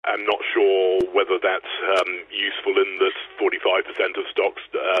I'm not sure whether that's useful in that 45% of stocks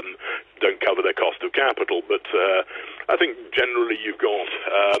don't cover their cost of capital, but I think generally you've got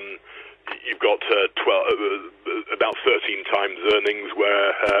about 13 times earnings,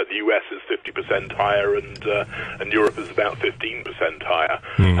 where the US is 50% higher and Europe is about 15% higher.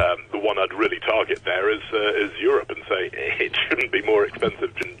 The one I'd really target there is Europe and say it shouldn't be more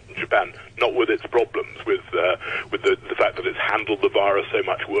expensive than Japan, not with its problems, with the fact that it's handled the virus so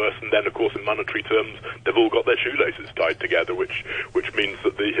much worse, and then of course in monetary terms they've all got their shoelaces tied together, which means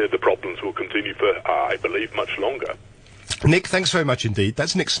that the problems will continue for, I believe, much longer. Nick, thanks very much indeed.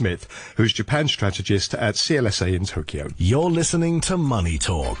 That's Nick Smith, who's Japan strategist at CLSA in Tokyo. You're listening to Money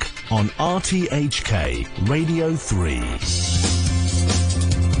Talk on RTHK Radio 3.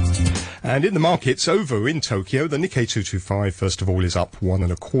 And in the markets over in Tokyo, the Nikkei 225, first of all, is up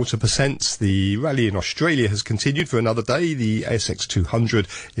 1.25%. The rally in Australia has continued for another day. The ASX 200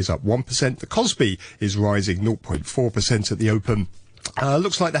 is up 1%. The Kospi is rising 0.4% at the open.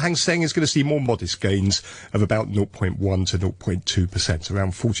 Looks like the Hang Seng is going to see more modest gains of about 0.1 to 0.2%,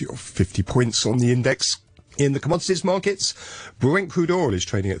 around 40 or 50 points on the index. In the commodities markets, Brent crude oil is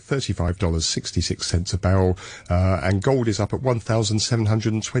trading at $35.66 a barrel, and gold is up at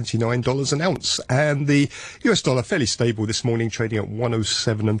 $1,729 an ounce. And the US dollar fairly stable this morning, trading at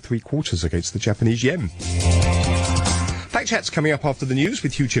 107 3/4 against the Japanese yen. Backchat's coming up after the news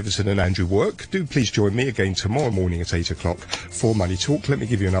with Hugh Chiverson and Andrew Work. Do please join me again tomorrow morning at 8 o'clock for Money Talk. Let me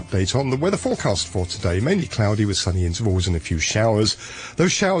give you an update on the weather forecast for today. Mainly cloudy with sunny intervals and a few showers.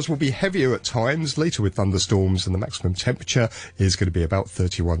 Those showers will be heavier at times, later with thunderstorms, and the maximum temperature is going to be about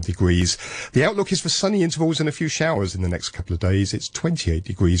 31 degrees. The outlook is for sunny intervals and a few showers in the next couple of days. It's 28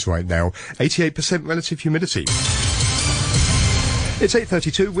 degrees right now, 88% relative humidity. It's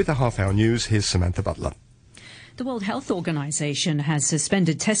 8:32 with the half-hour news. Here's Samantha Butler. The World Health Organization has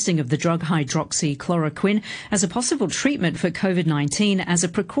suspended testing of the drug hydroxychloroquine as a possible treatment for COVID-19 as a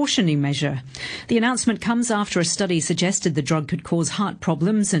precautionary measure. The announcement comes after a study suggested the drug could cause heart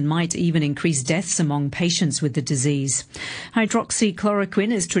problems and might even increase deaths among patients with the disease.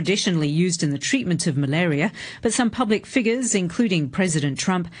 Hydroxychloroquine is traditionally used in the treatment of malaria, but some public figures, including President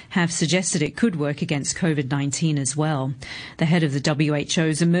Trump, have suggested it could work against COVID-19 as well. The head of the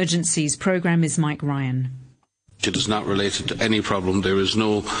WHO's emergencies program is Mike Ryan. It is not related to any problem. There is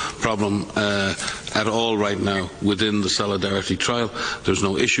no problem at all right now within the Solidarity trial. There's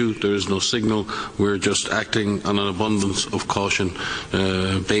no issue. There is no signal. We're just acting on an abundance of caution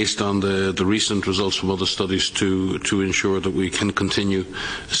based on the recent results from other studies to ensure that we can continue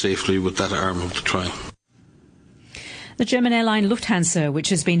safely with that arm of the trial. The German airline Lufthansa, which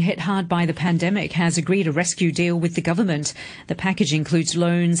has been hit hard by the pandemic, has agreed a rescue deal with the government. The package includes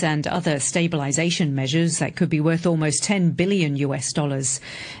loans and other stabilisation measures that could be worth almost $10 billion.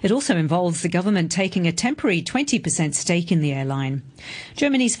 It also involves the government taking a temporary 20% stake in the airline.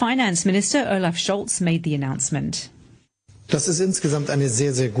 Germany's finance minister Olaf Scholz made the announcement. Das ist insgesamt eine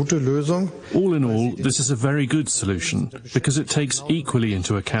sehr, sehr gute Lösung. All in all, this is a very good solution because it takes equally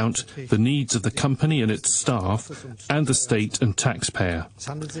into account the needs of the company and its staff and the state and taxpayer.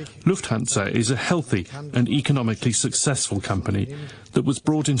 Lufthansa is a healthy and economically successful company that was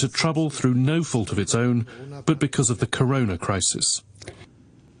brought into trouble through no fault of its own, but because of the corona crisis.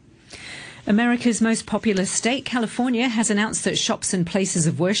 America's most populous state, California, has announced that shops and places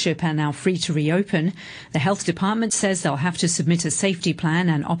of worship are now free to reopen. The health department says they'll have to submit a safety plan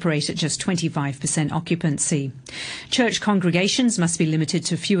and operate at just 25% occupancy. Church congregations must be limited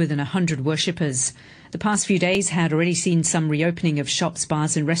to fewer than 100 worshippers. The past few days had already seen some reopening of shops,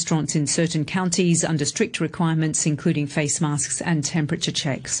 bars and restaurants in certain counties under strict requirements, including face masks and temperature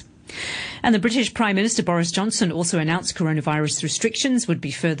checks. And the British Prime Minister Boris Johnson also announced coronavirus restrictions would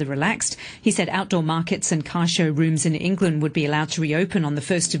be further relaxed. He said outdoor markets and car showrooms in England would be allowed to reopen on the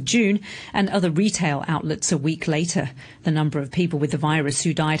 1st of June and other retail outlets a week later. The number of people with the virus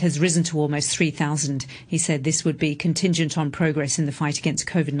who died has risen to almost 3,000. He said this would be contingent on progress in the fight against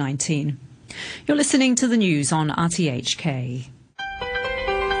COVID-19. You're listening to the news on RTHK.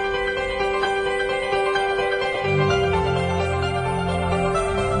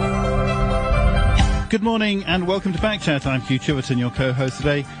 Good morning and welcome to Backchat. I'm Hugh Chiverton, your co-host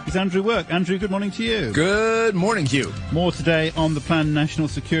today is Andrew Work. Andrew, good morning to you. Good morning, Hugh. More today on the planned national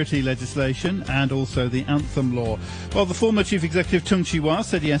security legislation and also the anthem law. Well, the former Chief Executive Tung Chee-hwa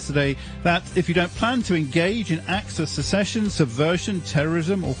said yesterday that if you don't plan to engage in acts of secession, subversion,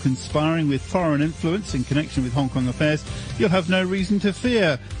 terrorism or conspiring with foreign influence in connection with Hong Kong affairs, you'll have no reason to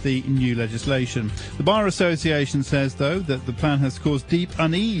fear the new legislation. The Bar Association says, though, that the plan has caused deep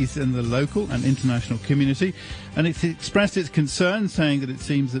unease in the local and international community and it's expressed its concern, saying that it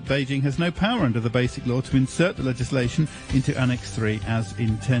seems that Beijing has no power under the Basic Law to insert the legislation into Annex 3 as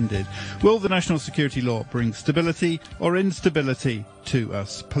intended. Will the national security law bring stability or instability to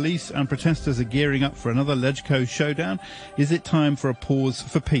us? Police and protesters are gearing up for another LegCo showdown. Is it time for a pause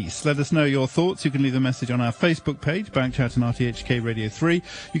for peace? Let us know your thoughts. You can leave a message on our Facebook page, Backchat and RTHK Radio 3.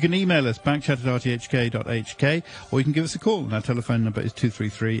 You can email us, backchat@rthk.hk, or you can give us a call. And our telephone number is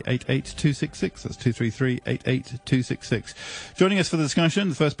 233-88266. That's 233-88266. Joining us for the discussion,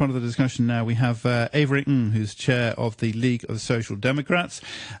 the first part of the discussion now, we have Avery Ng, who's chair of the League of Social Democrats,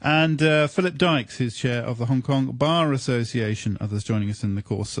 and Philip Dykes, who's chair of the Hong Kong Bar Association. Others joining us in the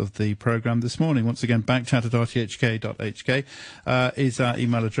course of the programme this morning. Once again, backchat@rthk.hk is our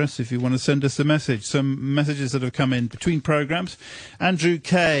email address if you want to send us a message. Some messages that have come in between programmes. Andrew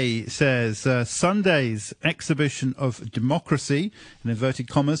Kay says, Sunday's exhibition of democracy, in inverted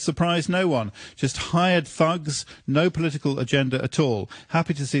commas, surprised no one. Just hired thugs, no political agenda at all.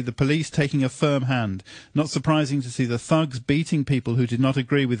 Happy to see the police taking a firm hand. Not surprising to see the thugs beating people who did not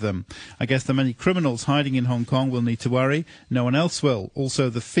agree with them. I guess the many criminals hiding in Hong Kong will need to worry. No one else will. Also,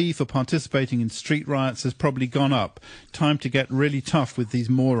 the fee for participating in street riots has probably gone up. Time to get really tough with these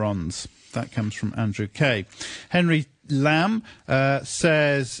morons. That comes from Andrew Kay. Henry Lamb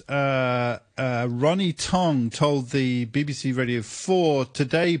says Ronnie Tong told the BBC Radio 4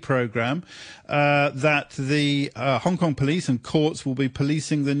 Today programme that the Hong Kong police and courts will be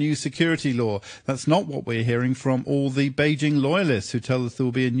policing the new security law. That's not what we're hearing from all the Beijing loyalists who tell us there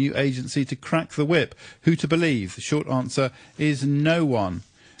will be a new agency to crack the whip. Who to believe? The short answer is no one.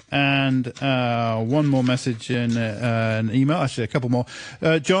 And one more message in an email, actually a couple more.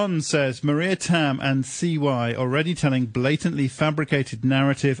 John says, Maria Tam and CY already telling blatantly fabricated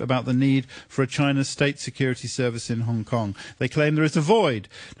narrative about the need for a China state security service in Hong Kong. They claim there is a void.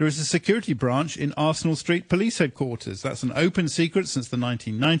 There is a security branch in Arsenal Street Police Headquarters. That's an open secret since the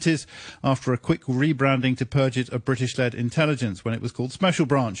 1990s, after a quick rebranding to purge it of British-led intelligence when it was called Special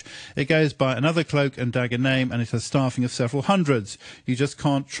Branch. It goes by another cloak and dagger name, and it has staffing of several hundreds. You just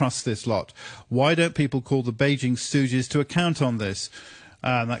can't trust this lot. Why don't people call the Beijing stooges to account on this?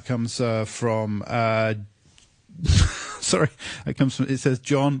 And that comes from sorry, it says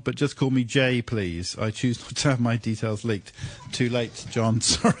John, but just call me Jay, please. I choose not to have my details leaked. Too late, John.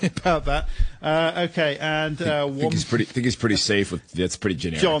 Sorry about that. Okay, and I think it's pretty safe. That's pretty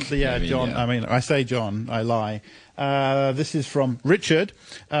generic. John, John. I mean, I say John, I lie. This is from Richard,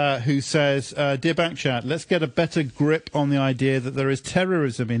 who says, Dear Backchat, let's get a better grip on the idea that there is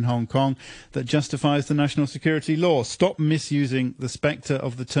terrorism in Hong Kong that justifies the national security law. Stop misusing the spectre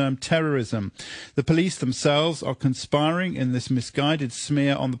of the term terrorism. The police themselves are conspiring in this misguided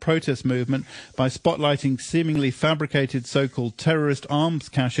smear on the protest movement by spotlighting seemingly fabricated so-called terrorist arms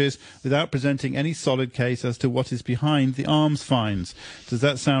caches without presenting any solid case as to what is behind the arms finds. Does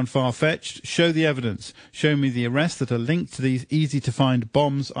that sound far-fetched? Show the evidence. Show me the arrests that are linked to these easy-to-find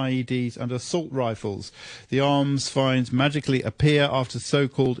bombs, IEDs and assault rifles. The arms finds magically appear after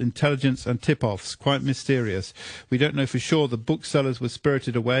so-called intelligence and tip-offs. Quite mysterious. We don't know for sure the booksellers were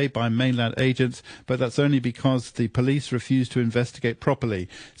spirited away by mainland agents, but that's only because the police refused to investigate properly.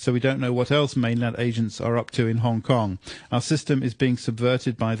 So we don't know what else mainland agents are up to in Hong Kong. Our system is being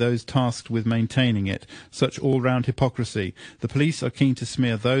subverted by those tasked with maintaining it. Such all-round hypocrisy. The police are keen to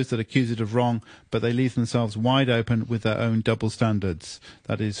smear those that accuse it of wrong, but they leave themselves wide open with their own double standards.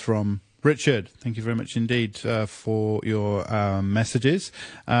 That is from Richard. Thank you very much indeed for your messages.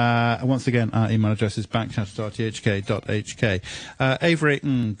 Once again, our email address is backchat@rthk.hk. Avery,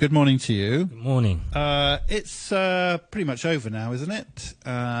 good morning to you. Good morning. It's pretty much over now, isn't it?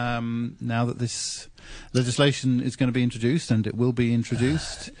 Now that this legislation is going to be introduced, and it will be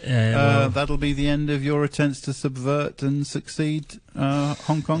introduced, that'll be the end of your attempts to subvert and succeed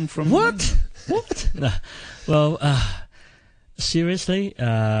Hong Kong from... What? Well, seriously,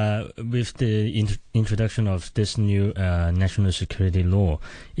 with the introduction of this new national security law,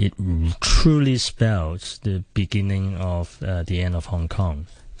 it truly spells the beginning of the end of Hong Kong.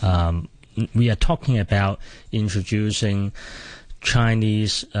 We are talking about introducing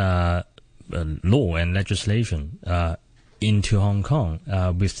Chinese law and legislation into Hong Kong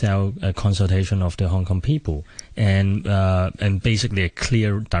without a consultation of the Hong Kong people, and basically a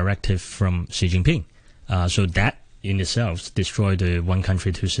clear directive from Xi Jinping. So that in itself destroy the one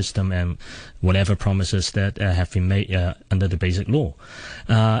country, two system and whatever promises that have been made under the basic law.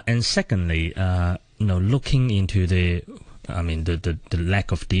 And secondly, looking into the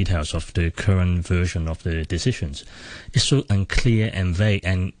lack of details of the current version of the decisions, it's so unclear and vague,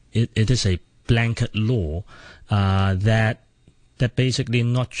 and it is a blanket law that that basically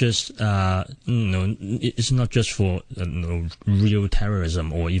not just it's not just for real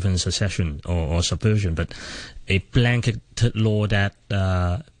terrorism or even secession or subversion, but a blanketed law that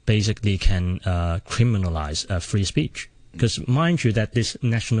basically can criminalize free speech. Because mind you that this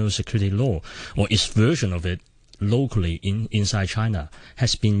national security law, or its version of it locally inside China,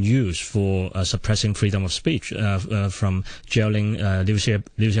 has been used for suppressing freedom of speech, from jailing Liu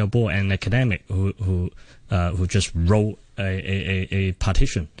Xiaobo, an academic who just wrote a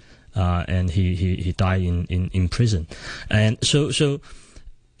petition, and he died in prison. And so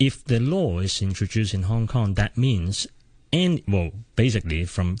if the law is introduced in Hong Kong, that means basically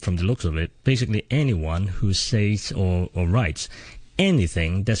from the looks of it, basically anyone who says or writes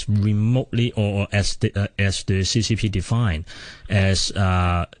anything that's remotely or as the CCP defined as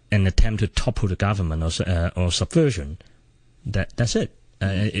an attempt to topple the government or subversion, that's it.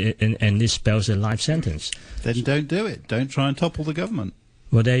 And this spells a life sentence. Then don't do it. Don't try and topple the government.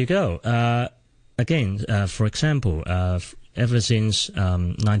 Well, there you go. Again, for example, ever since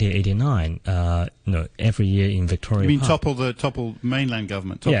 1989, every year in Victoria. You mean Park, topple mainland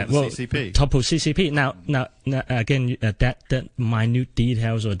government? Topple the CCP. Topple CCP. Now, again, that minute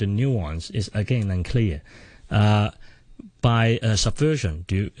details or the nuance is again unclear. By subversion,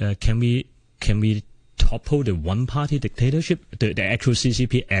 can we topple the one-party dictatorship, the actual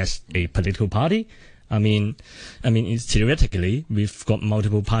CCP as a political party? I mean, theoretically, we've got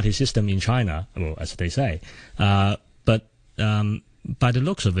multiple party system in China, well, as they say, but by the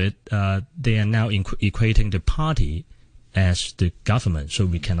looks of it, they are now equating the party as the government, so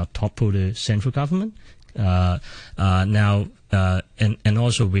we cannot topple the central government. Now, and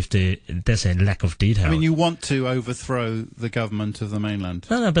also with there's a lack of detail. I mean, you want to overthrow the government of the mainland?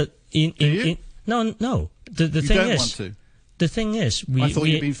 No, but no. The thing don't is, want to. The thing is, I thought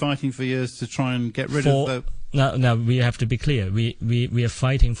you'd been fighting for years to try and get rid of the. No, we have to be clear. We are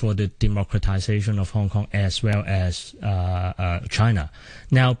fighting for the democratization of Hong Kong as well as China.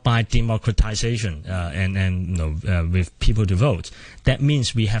 Now, by democratization and with people to vote, that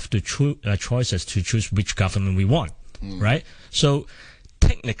means we have to choices to choose which government we want, right? So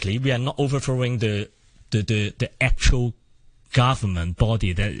technically, we are not overthrowing the actual government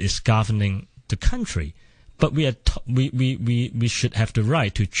body that is governing the country, but we should have the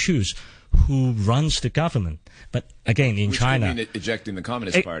right to choose who runs the government. But again, in China, could mean ejecting the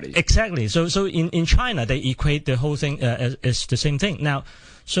Communist Party. Exactly. So in China, they equate the whole thing as the same thing. Now,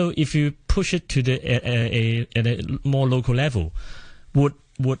 so if you push it to at a more local level, would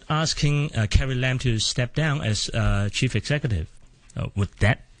asking Carrie Lam to step down as chief executive, would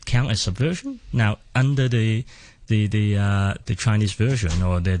that count as subversion? Now, under the Chinese version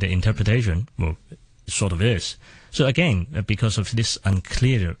or the interpretation, well, it sort of is. So again, because of this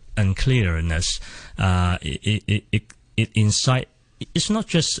unclearness, it incite. It's not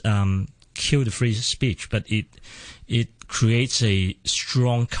just kill the free speech, but it creates a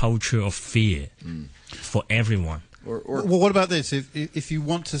strong culture of fear for everyone. Well, what about this? If you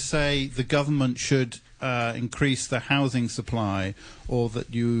want to say the government should increase the housing supply, or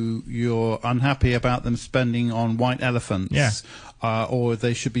that you're unhappy about them spending on white elephants, or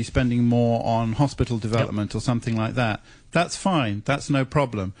they should be spending more on hospital development or something like that, that's fine. That's no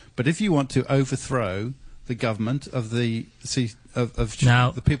problem. But if you want to overthrow the government of the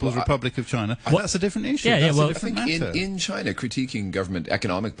People's Republic of China, that's a different issue. That's a different matter. In China, critiquing government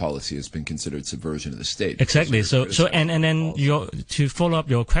economic policy has been considered subversion of the state. Exactly. So and then to follow up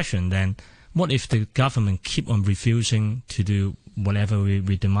your question, then what if the government keep on refusing to do whatever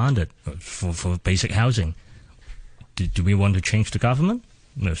we demanded for basic housing? Do we want to change the government?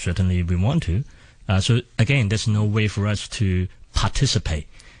 No, certainly we want to. So again, there's no way for us to participate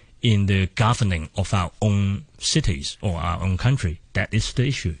in the governing of our own cities or our own country. That is the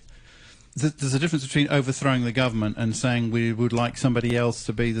issue. There's a difference between overthrowing the government and saying we would like somebody else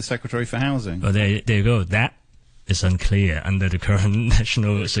to be the Secretary for Housing. Well, there you go. That is unclear under the current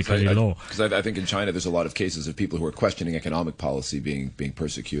national security law. Because I think in China there's a lot of cases of people who are questioning economic policy being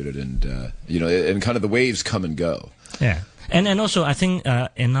persecuted, and and kind of the waves come and go. Yeah. And also, I think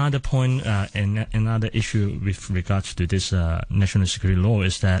another point, another issue with regards to this national security law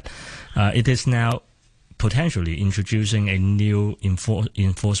is that it is now potentially introducing a new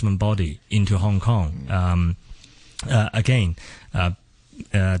enforcement body into Hong Kong. Again,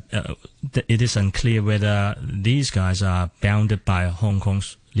 it is unclear whether these guys are bounded by Hong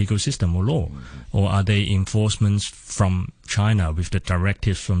Kong's legal system or law, or are they enforcements from China with the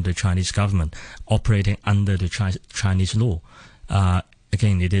directives from the Chinese government operating under the Chinese law?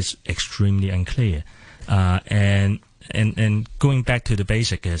 Again, it is extremely unclear. And going back to the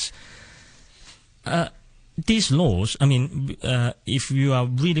basic is, these laws, I mean, if you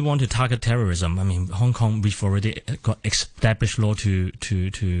really want to target terrorism, I mean, Hong Kong, we've already got established law to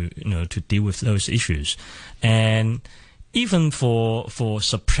deal with those issues. And even for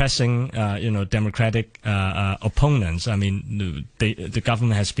suppressing, democratic opponents, I mean, the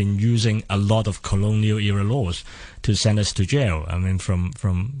government has been using a lot of colonial era laws to send us to jail. I mean, from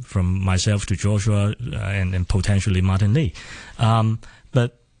myself to Joshua and potentially Martin Lee.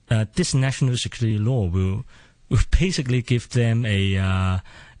 But this national security law will basically give them a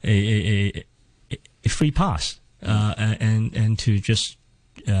free pass and to just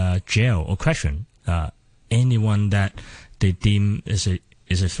jail or question anyone that they deem is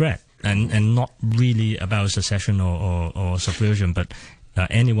a threat, and not really about secession or subversion, but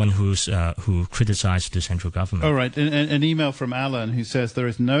anyone who criticized the central government. All right, an email from Alan who says there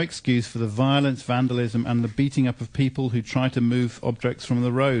is no excuse for the violence, vandalism, and the beating up of people who try to move objects from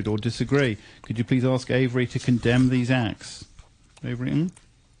the road or disagree. Could you please ask Avery to condemn these acts? Avery?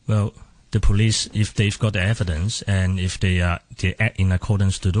 Well, the police, if they've got the evidence and if they act in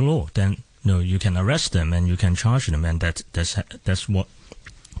accordance to the law, then you can arrest them and you can charge them, and that's what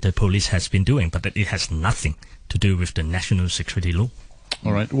the police has been doing. But it has nothing to do with the national security law.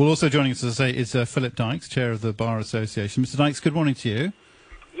 All right. Well, also joining us, as I say, is Philip Dykes, Chair of the Bar Association. Mr. Dykes, good morning to you.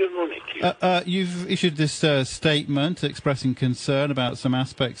 Good morning to you. You've issued this statement expressing concern about some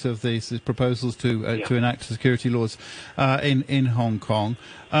aspects of these proposals to enact security laws in Hong Kong.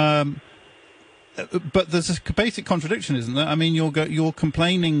 But there's a basic contradiction, isn't there? I mean, you're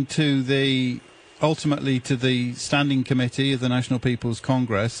complaining ultimately to the Standing Committee of the National People's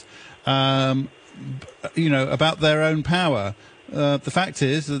Congress, about their own power. The fact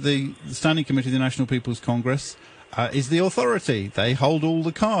is that the Standing Committee of the National People's Congress is the authority. They hold all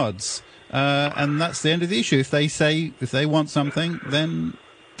the cards, and that's the end of the issue. If they want something, then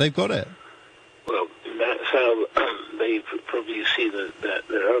they've got it. Well, that's how they probably see their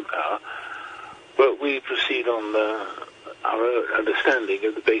own power. But we proceed on our own understanding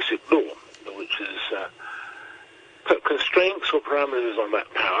of the basic law, which is put constraints or parameters on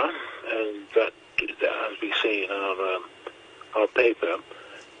that power, and that, as we say in our paper,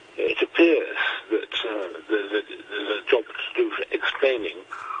 it appears that there's a job to do for explaining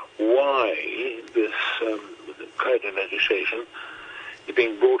why this code of legislation is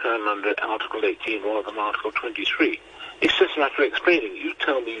being brought on under Article 18 rather than Article 23. It's just a matter of explaining. You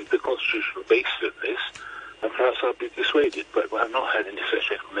tell me the constitutional basis of this, and perhaps I'll be persuaded, but I've not had any such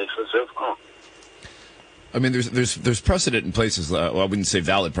explanation so far. I mean, there's precedent in places, well, I wouldn't say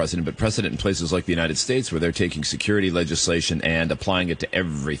valid precedent, but precedent in places like the United States where they're taking security legislation and applying it to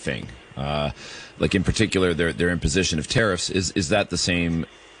everything. Like in particular, their imposition of tariffs. Is that the same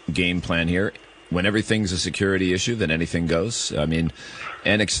game plan here? When everything's a security issue, then anything goes? I mean,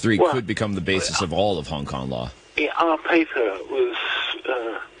 Annex 3 could become the basis of all of Hong Kong law. Yeah, our paper was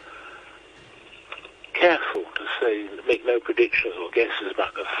careful to make no predictions or guesses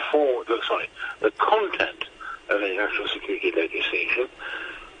about the content of any national security legislation,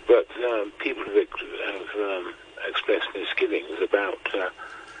 but people have expressed misgivings about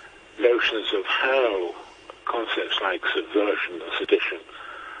notions of how concepts like subversion and sedition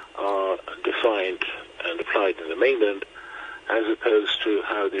are defined and applied in the mainland, as opposed to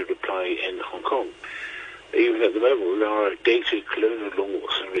how they would apply in Hong Kong. Even at the moment, there are dated colonial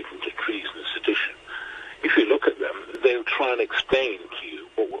laws relating to treason and sedition. If you look at them, they'll try and explain to you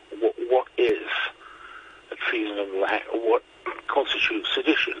what is a treasonable act, or what constitutes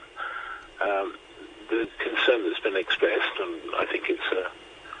sedition. The concern that's been expressed, and I think it's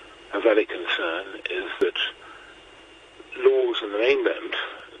a valid concern, is that laws in the mainland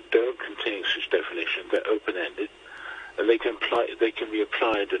don't contain such definition. They're open-ended, and they can be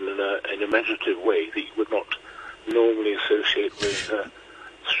applied in an imaginative way that you would not normally associate with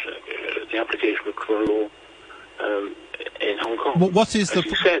the application of criminal law in Hong Kong. Well, what is as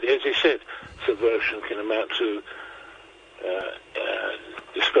you said, subversion can amount to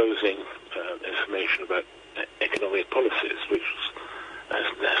disclosing information about economic policies, which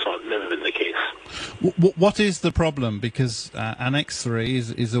that's never been the case. What is the problem? Because Annex 3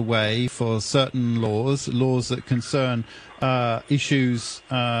 is a way for certain laws that concern issues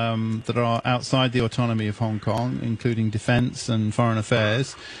that are outside the autonomy of Hong Kong, including defence and foreign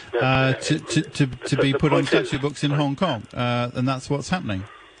affairs, to be put on statute books in Hong Kong, and that's what's happening.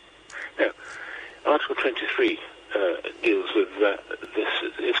 Now, Article 23 deals with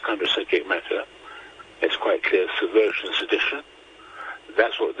this kind of subject matter. It's quite clear: subversion and sedition.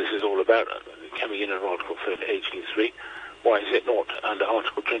 That's what this is all about, coming in under Article 18.3. Why is it not under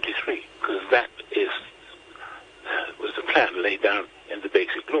Article 23? Because that was the plan laid down in the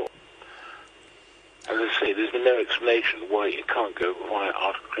basic law. as I say, there's been no explanation why it can't go via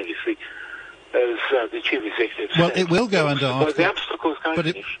Article 23. As the Chief Executive said, it will go under Article... the obstacles can't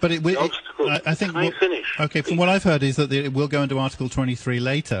finish. But it will... I think... Okay, from what I've heard is that it will go into Article 23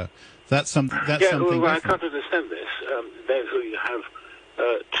 later. That's something different. I can't understand this. Therefore, you have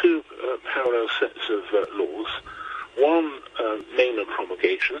two parallel sets of laws. One mainland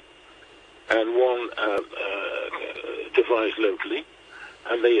promulgation, and one devised locally,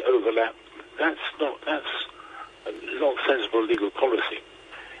 and they overlap. That's not sensible legal policy.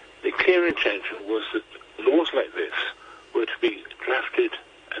 The clear intention was that laws like this were to be drafted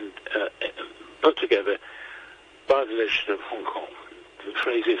and put together by the legislature of Hong Kong. The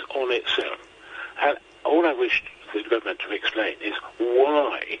phrase is on its own. And all I wish the government to explain is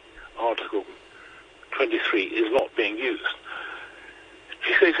why Article 23 is not being used.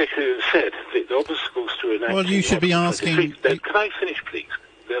 Chief Executive said that the obstacles to enacting... Well, you should be asking... Can I finish, please?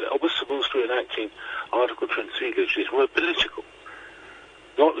 The obstacles to enacting Article 23 legislation were political.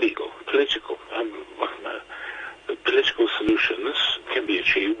 Not legal, political. Political solutions can be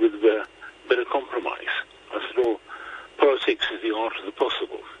achieved with a bit of compromise. After all, politics is the art of the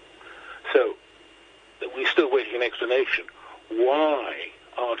possible. So, we're still waiting an explanation why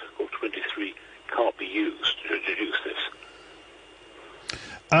Article 23 can't be used to introduce this.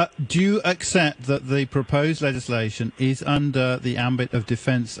 Do you accept that the proposed legislation is under the ambit of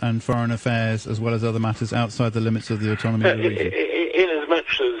defence and foreign affairs, as well as other matters outside the limits of the autonomy of the region? In as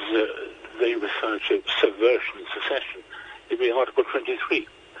much as they refer to subversion and secession, it'd be Article 23.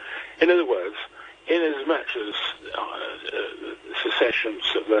 In other words, in as much as secession,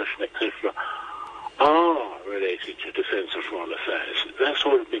 subversion, etc., are related to defence and foreign affairs, that's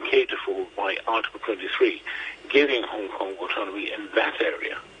already been catered for by Article 23, giving Hong Kong autonomy in that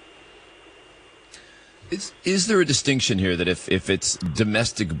area. Is there a distinction here that if it's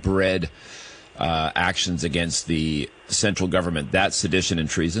domestic-bred actions against the central government, that's sedition and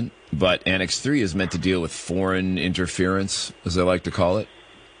treason, but Annex 3 is meant to deal with foreign interference, as I like to call it?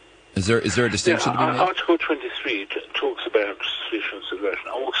 Is there a distinction to be made? Article 23 talks about sedition and subversion.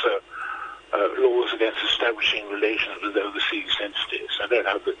 Also, laws against establishing relations with overseas entities. I don't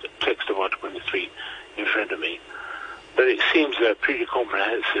have the text of Article 23 in front of me, but it seems a pretty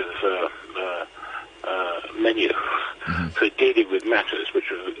comprehensive menu for dealing with matters which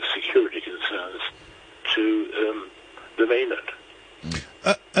are security concerns to the mainland.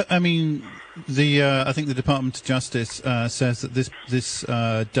 I mean, I think the Department of Justice says that this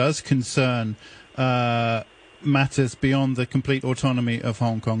does concern matters beyond the complete autonomy of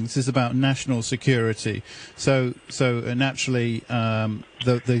Hong Kong. This is about national security. So naturally,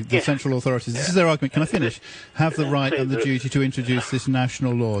 the central authorities, this is their argument, can I finish, have the right and the duty to introduce this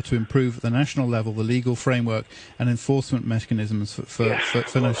national law to improve at the national level the legal framework and enforcement mechanisms for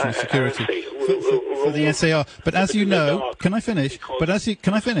national security. For the SAR. But as you know, can I finish,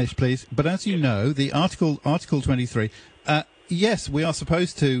 please? But as you know, the Article 23, yes, we are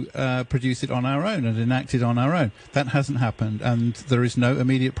supposed to produce it on our own and enact it on our own. That hasn't happened, and there is no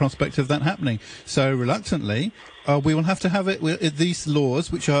immediate prospect of that happening. So, reluctantly, we will have to have it. These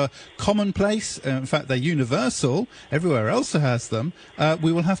laws, which are commonplace, in fact, they're universal. Everywhere else has them.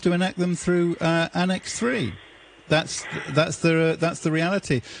 We will have to enact them through Annex 3. That's the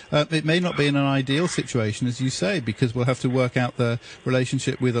reality. It may not be in an ideal situation, as you say, because we'll have to work out the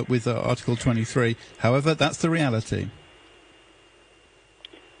relationship with Article 23. However, that's the reality.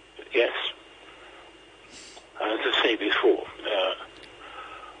 Yes. As I say before,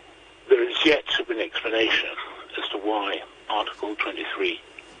 there is yet to be an explanation as to why Article 23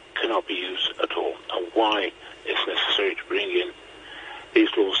 cannot be used at all, and why it's necessary to bring in these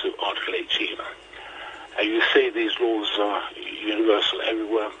laws to Article 18. And you say these laws are universal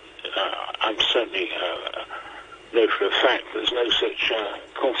everywhere. I'm certainly know for a fact there's no such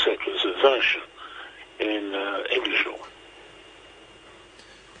concept as aversion in English law.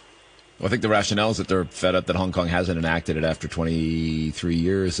 Well, I think the rationale is that they're fed up that Hong Kong hasn't enacted it after 23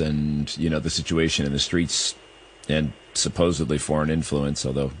 years, and the situation in the streets and supposedly foreign influence,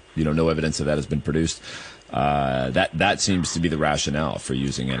 although no evidence of that has been produced. That seems to be the rationale for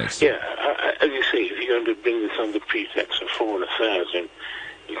using Annex 3. Yeah, as you say, if you're going to bring this under pretext of foreign affairs, and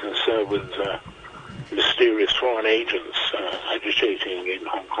you're concerned with mysterious foreign agents agitating in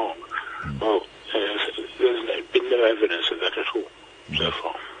Hong Kong, well, there's been no evidence of that at all so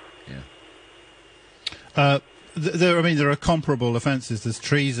far. There are comparable offences. There's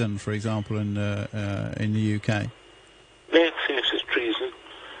treason, for example, in the UK. Yes, it's treason.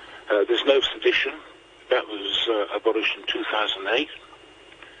 There's no sedition. That was abolished in 2008.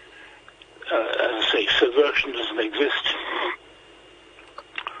 As I say, subversion doesn't exist.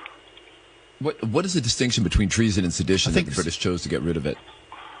 What is the distinction between treason and sedition that the British chose to get rid of it?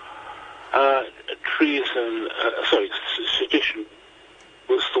 Sedition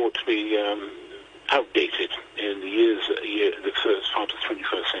was thought to be outdated in the first part of the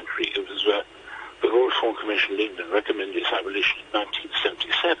 21st century. It was the Royal Reform Commission in England recommended its abolition in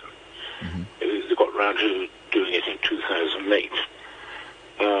 1977. They got round to doing it in 2008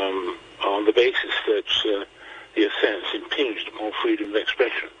 on the basis that the offence impinged upon freedom of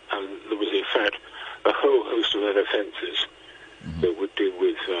expression, and there was in fact a whole host of other offences that would deal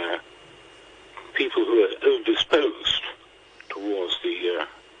with people who are ill-disposed towards the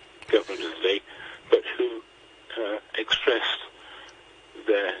government of the day, but who expressed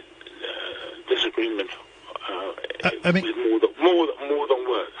their disagreement with more than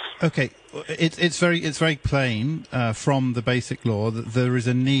words. Okay, it's very plain from the basic law that there is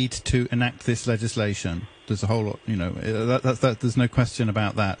a need to enact this legislation. There's a whole lot, there's no question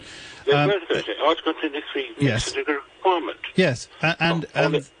about that. Article 23 makes it a requirement. Yes, and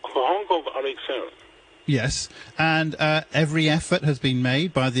for Hong Kong on its own. Yes, and every effort has been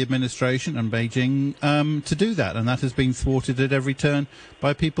made by the administration and Beijing to do that, and that has been thwarted at every turn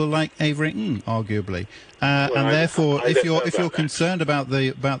by people like Avery Ng, arguably. And therefore, if you're concerned about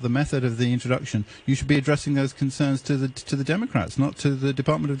the method of the introduction, you should be addressing those concerns to the Democrats, not to the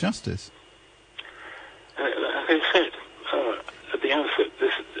Department of Justice. As I said at the outset,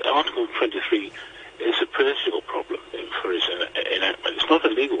 this Article 23 is a political problem for its enactment. It's not a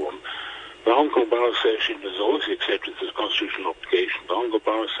legal one. The Hong Kong Bar Association has always accepted this constitutional obligation. The Hong Kong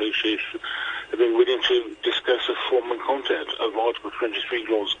Bar Association have been willing to discuss the form and content of Article 23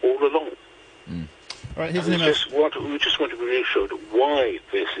 laws all along. All right, we just want to be reassured why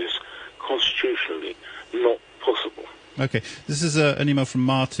this is constitutionally not possible. Okay, this is an email from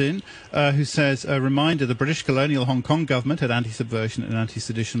Martin who says, a reminder, the British colonial Hong Kong government had anti-subversion and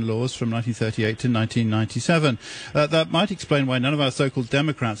anti-sedition laws from 1938 to 1997. That might explain why none of our so-called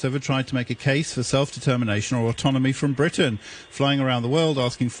Democrats ever tried to make a case for self-determination or autonomy from Britain, flying around the world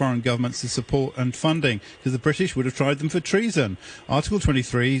asking foreign governments for support and funding, because the British would have tried them for treason. Article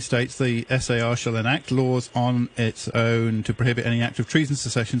 23 states the SAR shall enact laws on its own to prohibit any act of treason,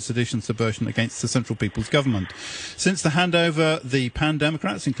 secession, sedition, subversion against the Central People's Government. Since the handover, the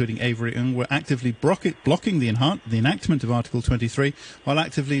Pan-Democrats, including Avery Ng, were actively blocking the enactment of Article 23, while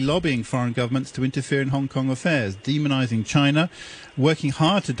actively lobbying foreign governments to interfere in Hong Kong affairs, demonising China, working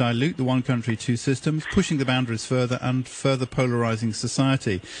hard to dilute the one country, two systems, pushing the boundaries further and further polarising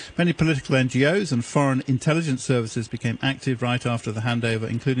society. Many political NGOs and foreign intelligence services became active right after the handover,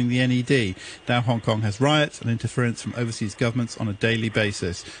 including the NED. Now Hong Kong has riots and interference from overseas governments on a daily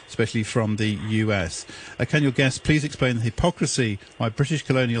basis, especially from the US. Can your guest please explain the hypocrisy why British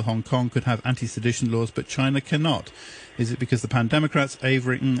colonial Hong Kong could have anti-sedition laws but China cannot? Is it because the Pan-Democrats,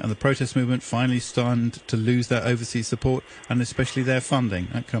 Avery Ng and the protest movement finally started to lose their overseas support and especially their funding?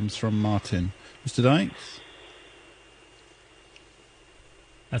 That comes from Martin. Mr. Dykes?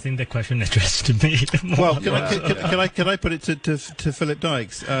 I think the question addressed to me. Well, can I put it to Philip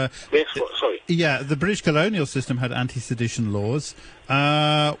Dykes? Yes, sorry. Yeah, the British colonial system had anti-sedition laws.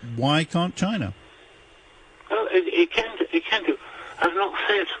 Why can't China? Well, it can do. I've not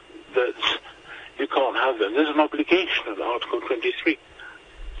said that you can't have them. There's an obligation under Article 23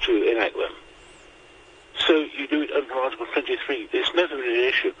 to enact them. So you do it under Article 23. There's never been an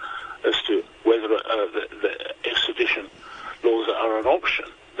issue as to whether the extradition laws are an option.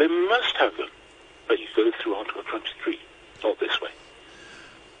 They must have them, but you go through Article 23, not this way.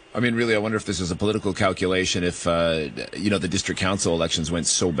 I mean, really, I wonder if this is a political calculation. If the district council elections went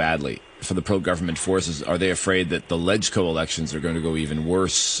so badly for the pro-government forces, are they afraid that the LegCo elections are going to go even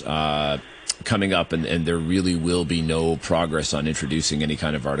worse coming up, and there really will be no progress on introducing any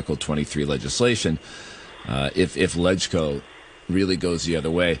kind of Article 23 legislation if LegCo really goes the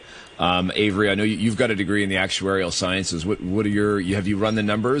other way? Avery, I know you've got a degree in the actuarial sciences. What are have you run the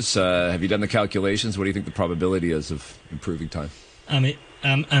numbers? Have you done the calculations? What do you think the probability is of improving time? I mean,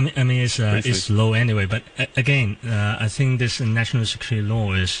 it's low anyway. But again, I think this national security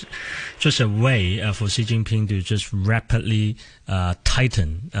law is just a way for Xi Jinping to just rapidly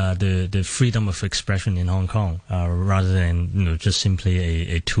tighten the freedom of expression in Hong Kong, rather than just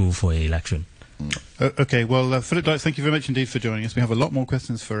simply a tool for an election. Okay, well, Philip Dykes, thank you very much indeed for joining us. We have a lot more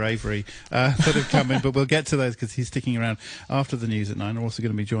questions for Avery that have come in, but we'll get to those because he's sticking around after the news at 9. We're also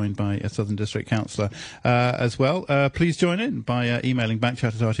going to be joined by a Southern District Councillor as well. Please join in by emailing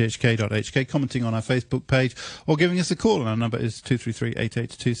backchat@rthk.hk, commenting on our Facebook page, or giving us a call. And our number is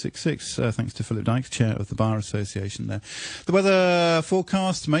 233-88266. Thanks to Philip Dykes, Chair of the Bar Association there. The weather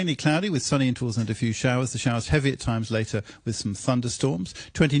forecast, mainly cloudy with sunny intervals and a few showers. The showers heavy at times later with some thunderstorms.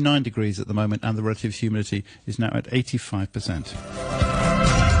 29 degrees at the moment, and the relative humidity is now at 85%.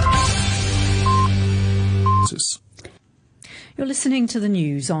 You're listening to the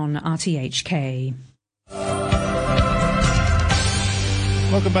news on RTHK.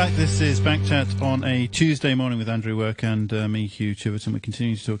 Welcome back. This is Backchat on a Tuesday morning with Andrew Work and me, Hugh Chiverton. We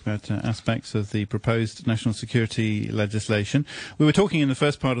continue to talk about aspects of the proposed national security legislation. We were talking in the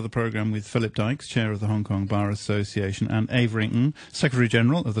first part of the programme with Philip Dykes, Chair of the Hong Kong Bar Association, and Avery Ng,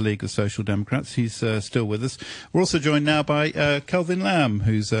 Secretary-General of the League of Social Democrats. He's still with us. We're also joined now by Kelvin Lam,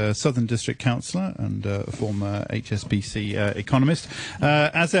 who's a Southern District Councillor and a former HSBC economist.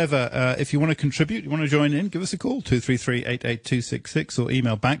 As ever, if you want to contribute, you want to join in, give us a call, 233-88266, or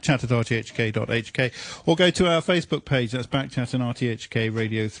email backchat@rthk.hk, or go to our Facebook page. That's Backchat and RTHK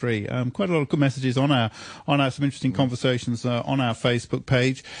Radio 3. Quite a lot of good messages on our some interesting conversations on our Facebook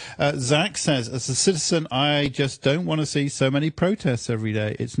page. Zach says, as a citizen, I just don't want to see so many protests every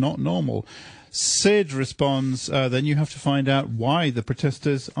day. It's not normal. Sid responds, then you have to find out why the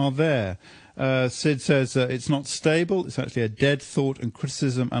protesters are there. Sid says it's not stable. It's actually a dead thought and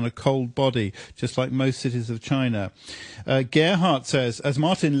criticism and a cold body, just like most cities of China. Gerhardt says, as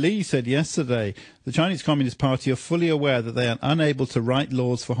Martin Lee said yesterday, the Chinese Communist Party are fully aware that they are unable to write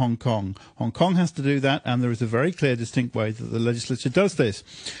laws for Hong Kong. Hong Kong has to do that, and there is a very clear, distinct way that the legislature does this.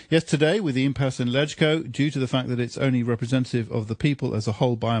 Yesterday, with the impasse in LegCo, due to the fact that it's only representative of the people as a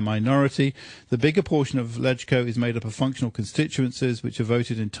whole by a minority, the bigger portion of LegCo is made up of functional constituencies which are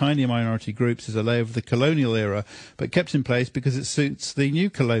voted in tiny minority groups as a layer of the colonial era, but kept in place because it suits the new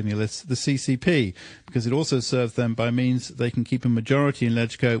colonialists, the CCP, because it also serves them by means they can keep a majority in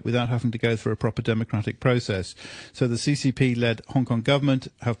LegCo without having to go through a proper democratic process. So the CCP-led Hong Kong government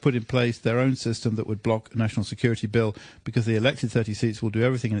have put in place their own system that would block a national security bill because the elected 30 seats will do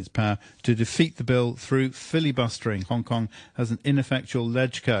everything in its power to defeat the bill through filibustering. Hong Kong has an ineffectual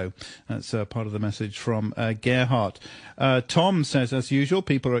LegCo. That's part of the message from Gerhardt. Tom says, as usual,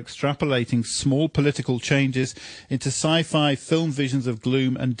 people are extrapolating small political changes into sci-fi film visions of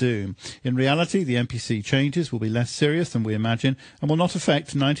gloom and doom. In reality, the NPC changes will be less serious than we imagine and will not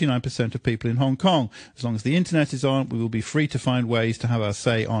affect 99% of people in Hong Kong. As long as the internet is on, we will be free to find ways to have our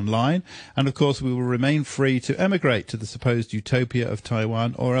say online. And of course, we will remain free to emigrate to the supposed utopia of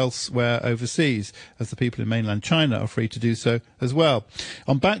Taiwan or elsewhere overseas, as the people in mainland China are free to do so as well.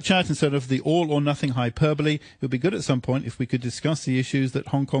 On Backchat, instead of the all or nothing hyperbole, it would be good at some point if we could discuss the issues that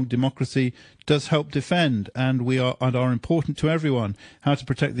Hong Kong democracy does help defend and are important to everyone. How to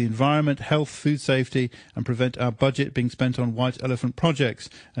protect the environment, health, food safety, and prevent our budget being spent on white elephant projects,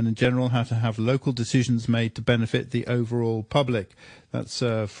 and in general how to have local decisions made to benefit the overall public. That's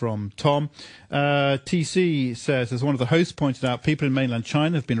from Tom. TC says, as one of the hosts pointed out, people in mainland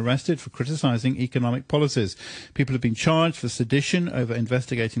China have been arrested for criticising economic policies. People have been charged for sedition over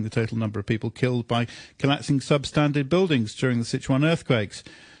investigating the total number of people killed by collapsing substandard buildings during the Sichuan earthquakes.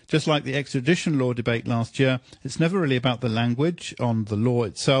 Just like the extradition law debate last year, it's never really about the language on the law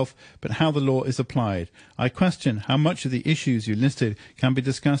itself, but how the law is applied. I question how much of the issues you listed can be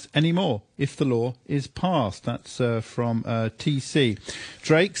discussed anymore if the law is passed. That's from TC.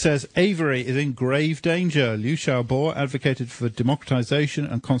 Drake says Avery is in grave danger. Liu Xiaobo advocated for democratization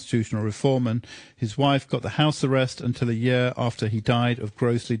and constitutional reform, and his wife got the house arrest until a year after he died of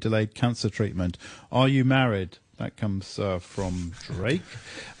grossly delayed cancer treatment. Are you married? That comes from Drake.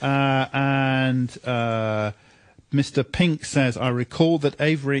 And Mr. Pink says, I recall that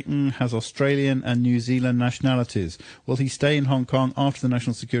Avery Ng has Australian and New Zealand nationalities. Will he stay in Hong Kong after the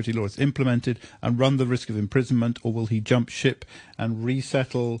national security law is implemented and run the risk of imprisonment, or will he jump ship and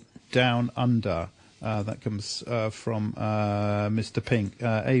resettle down under? That comes from Mr. Pink.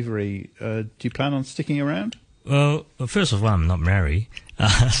 Avery, do you plan on sticking around? Well, first of all, I'm not married.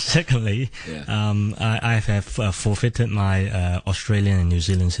 Secondly, I have forfeited my Australian and New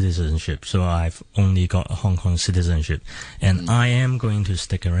Zealand citizenship, so I've only got a Hong Kong citizenship. And I am going to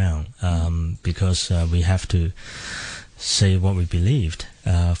stick around because we have to say what we believed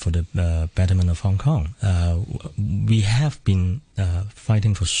for the betterment of Hong Kong. We have been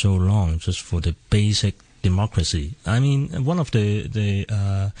fighting for so long just for the basic democracy. I mean, one of the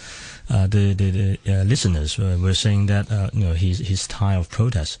listeners were saying that he's tired of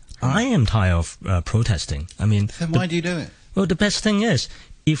protests. I am tired of protesting. I mean, then why do you do it? Well, the best thing is,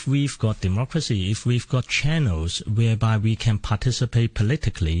 if we've got democracy, if we've got channels whereby we can participate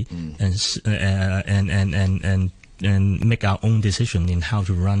politically and make our own decision in how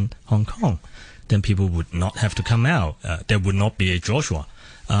to run Hong Kong, then people would not have to come out. There would not be a Joshua.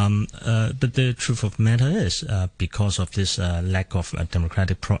 But the truth of the matter is, because of this lack of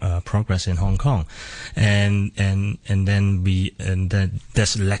democratic progress in Hong Kong, and then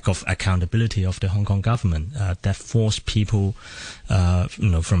there's lack of accountability of the Hong Kong government that force people,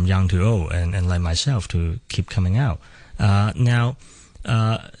 from young to old, and like myself, to keep coming out. Now,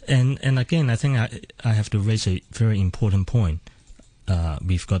 and again, I think I have to raise a very important point.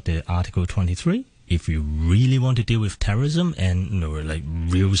 We've got the Article 23. If you really want to deal with terrorism and like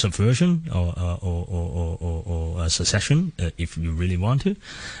real subversion or secession, if you really want to,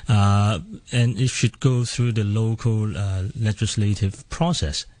 and it should go through the local legislative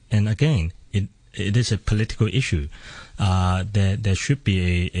process. And again, it is a political issue. There should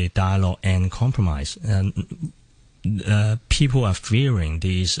be a dialogue and compromise. And people are fearing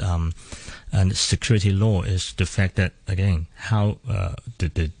these and security law is the fact that, again, how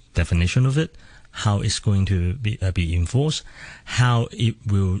the definition of it, how it's going to be enforced, how it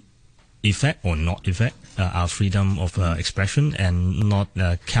will affect or not affect our freedom of expression, and not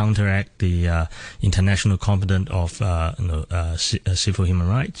counteract the international covenant of civil human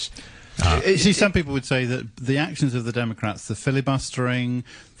rights. See, some people would say that the actions of the Democrats, the filibustering,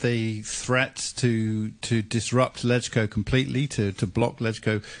 the threat to disrupt LegCo completely, to block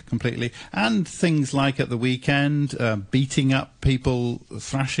LegCo completely, and things like at the weekend, beating up people,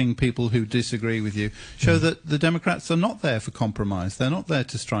 thrashing people who disagree with you, show that the Democrats are not there for compromise. They're not there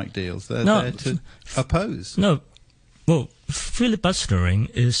to strike deals. They're there to oppose. No. Well, filibustering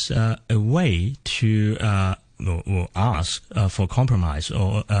is a way to... Or ask for compromise,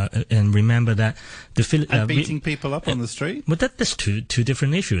 or and remember that and beating people up on the street. But that's two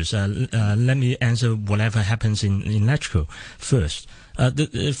different issues. Let me answer whatever happens in LegCo first.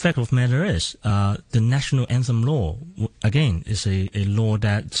 The fact of the matter is, the national anthem law again is a law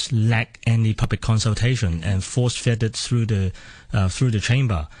that lack any public consultation and force-fed it through the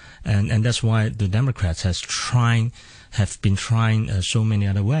chamber, and that's why the Democrats have been trying so many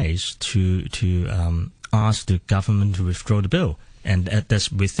other ways to ask the government to withdraw the bill, and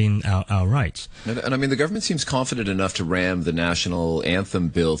that's within our rights. And I mean, the government seems confident enough to ram the national anthem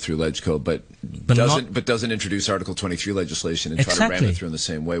bill through LegCo, but doesn't introduce Article 23 legislation and try to ram it through in the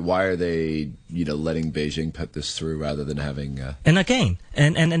same way. Why are they, letting Beijing put this through rather than having? And again,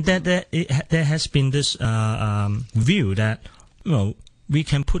 and there has been this view that we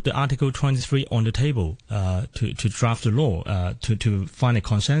can put the Article 23 on the table to draft the law to find a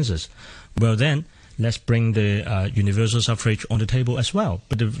consensus. Well then, let's bring the universal suffrage on the table as well.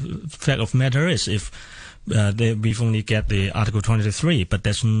 But the fact of the matter is, if we've only get the Article 23, but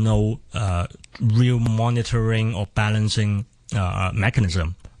there's no real monitoring or balancing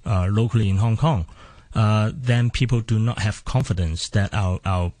mechanism locally in Hong Kong, then people do not have confidence that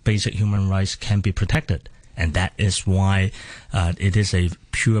our basic human rights can be protected. And that is why it is a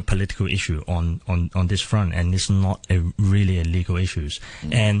pure political issue on this front, and it's not really a legal issue.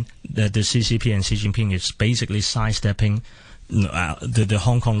 And the CCP and Xi Jinping is basically sidestepping the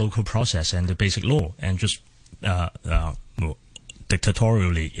Hong Kong local process and the basic law, and just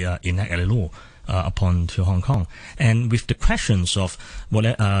dictatorially enact a law upon to Hong Kong. And with the questions of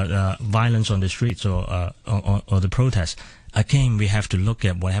violence on the streets or the protests, again, we have to look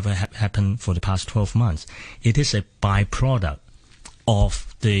at whatever happened for the past 12 months. It is a byproduct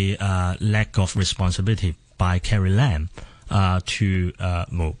of the lack of responsibility by Carrie Lam to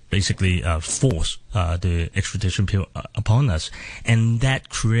basically force the extradition bill upon us. And that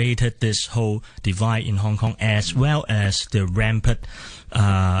created this whole divide in Hong Kong, as well as the rampant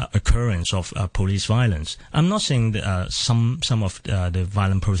occurrence of police violence. I'm not saying that some of the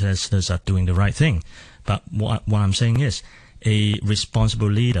violent protesters are doing the right thing, but what I'm saying is, a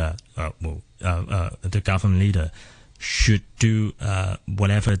responsible leader, the government leader, should do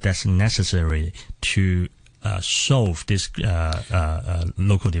whatever that's necessary to solve this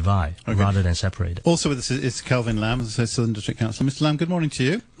local divide rather than separate it. Also with us is Kelvin Lam, as I say, Southern District Councillor. Mr. Lam, good morning to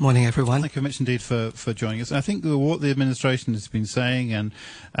you. Morning, everyone. Thank you very much indeed for joining us. I think what the administration has been saying and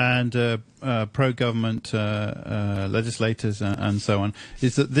pro-government legislators and so on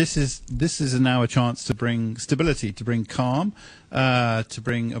is that this is now a chance to bring stability, to bring calm, to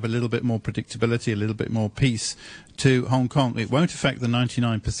bring a little bit more predictability, a little bit more peace to Hong Kong. It won't affect the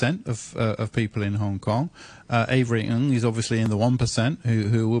 99% of people in Hong Kong, Avery Ng is obviously in the 1%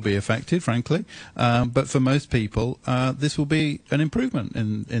 who will be affected, frankly. But for most people, this will be an improvement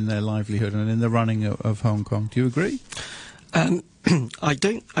in their livelihood and in the running of Hong Kong. Do you agree? I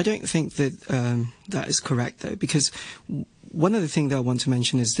don't think that that is correct, though, because one other thing that I want to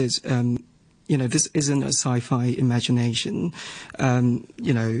mention is this. This isn't a sci-fi imagination.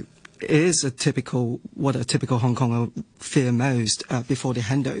 It is what a typical Hong Konger fear most before the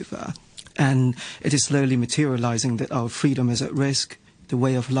handover. And it is slowly materializing that our freedom is at risk, the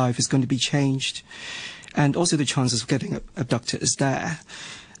way of life is going to be changed, and also the chances of getting abducted is there.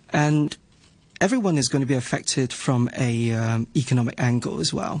 And everyone is going to be affected from a economic angle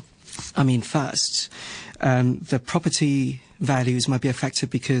as well. I mean, first, the property values might be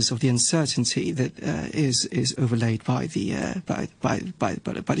affected because of the uncertainty that is overlaid by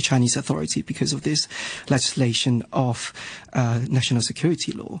the Chinese authority because of this legislation of national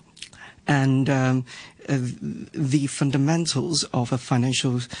security law. And the fundamentals of a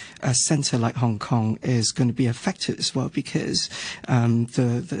financial center like Hong Kong is going to be affected as well because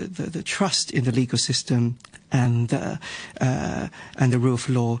the trust in the legal system and the rule of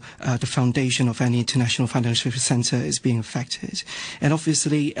law, the foundation of any international financial center is being affected. And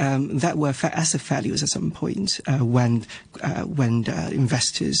obviously, that will affect asset values at some point when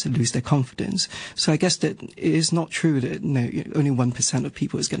investors lose their confidence. So I guess that it is not true that only 1% of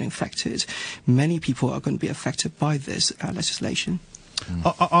people is getting affected. Many people are going to be affected by this legislation.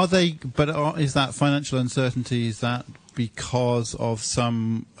 Are they? But is that financial uncertainty? Is that because of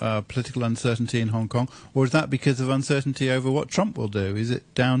some political uncertainty in Hong Kong, or is that because of uncertainty over what Trump will do? Is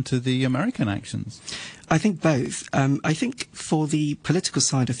it down to the American actions? I think both. I think for the political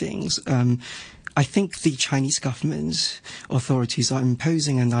side of things, I think the Chinese government's authorities are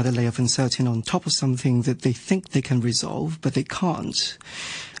imposing another layer of uncertainty on top of something that they think they can resolve, but they can't.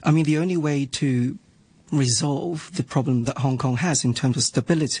 I mean, the only way to resolve the problem that Hong Kong has in terms of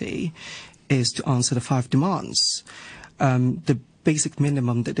stability is to answer the 5 demands. The basic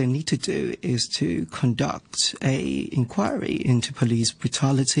minimum that they need to do is to conduct a inquiry into police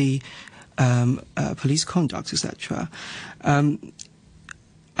brutality, police conduct, etc.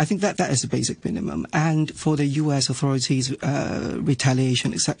 I think that is the basic minimum. And for the U.S. authorities,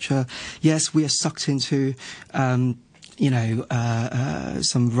 retaliation, etc., yes, we are sucked into some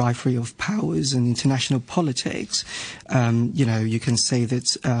rivalry of powers and international politics. You can say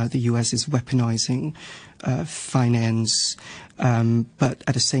that the U.S. is weaponizing finance, but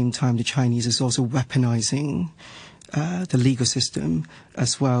at the same time, the Chinese is also weaponizing the legal system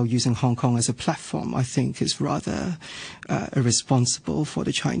as well, using Hong Kong as a platform. I think it's rather irresponsible for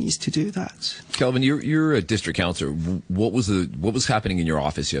the Chinese to do that. Kelvin, you're a district councillor. What was happening in your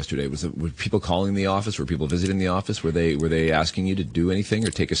office yesterday? Were people calling the office? Were people visiting the office? Were they asking you to do anything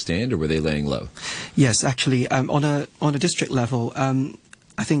or take a stand, or were they laying low? Yes, actually, on a district level.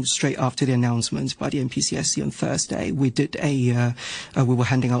 I think straight after the announcement by the NPCSC on Thursday, we were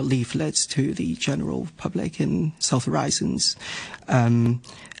handing out leaflets to the general public in South Horizons. And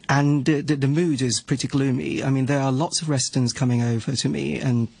the mood is pretty gloomy. I mean, there are lots of residents coming over to me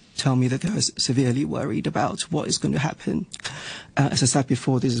and tell me that they're severely worried about what is going to happen. As I said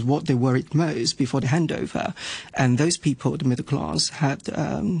before, this is what they worried most before the handover. And those people, the middle class, had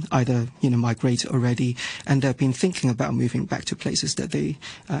either migrated already, and they've been thinking about moving back to places that they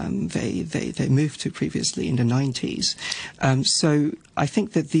moved to previously in the 90s. So I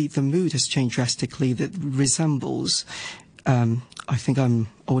think that the mood has changed drastically. That resembles. I think I'm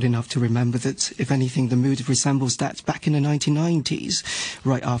old enough to remember that, if anything, the mood resembles that back in the 1990s,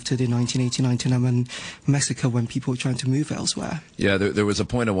 right after the 1989 massacre, when people were trying to move elsewhere. Yeah, there was a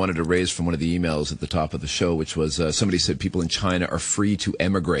point I wanted to raise from one of the emails at the top of the show, which was somebody said people in China are free to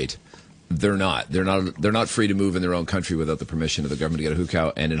emigrate. They're not. They're not free to move in their own country without the permission of the government to get a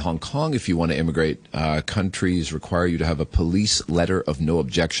hukou. And in Hong Kong, if you want to immigrate, countries require you to have a police letter of no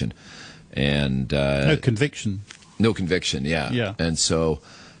objection. And no conviction. No conviction, yeah. Yeah. And so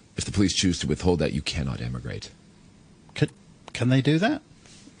if the police choose to withhold that, you cannot emigrate. Can they do that?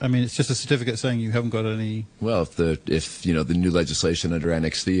 I mean, it's just a certificate saying you haven't got any... Well, if the new legislation under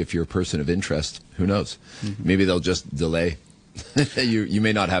Annex 3, if you're a person of interest, who knows? Mm-hmm. Maybe they'll just delay. You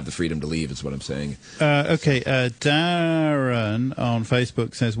may not have the freedom to leave, is what I'm saying. Okay, Darren on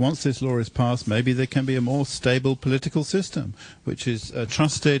Facebook says, once this law is passed, maybe there can be a more stable political system, which is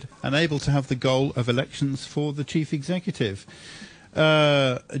trusted and able to have the goal of elections for the chief executive.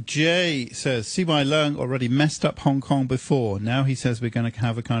 Jay says, CY Leung already messed up Hong Kong before. Now he says we're going to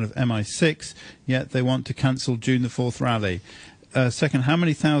have a kind of MI6, yet they want to cancel June the 4th rally. Second, how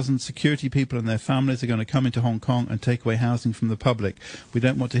many thousand security people and their families are going to come into Hong Kong and take away housing from the public? We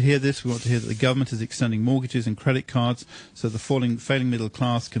don't want to hear this. We want to hear that the government is extending mortgages and credit cards so the failing middle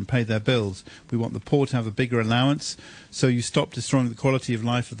class can pay their bills. We want the poor to have a bigger allowance, so you stop destroying the quality of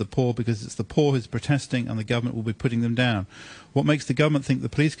life of the poor, because it's the poor who's protesting and the government will be putting them down. What makes the government think the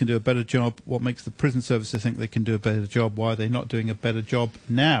police can do a better job? What makes the prison services think they can do a better job? Why are they not doing a better job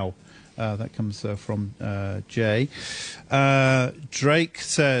now? That comes from Jay. Drake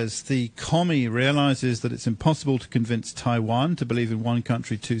says the commie realizes that it's impossible to convince Taiwan to believe in one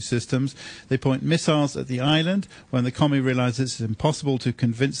country, two systems. They point missiles at the island when the commie realizes it's impossible to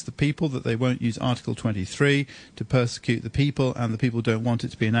convince the people that they won't use Article 23 to persecute the people, and the people don't want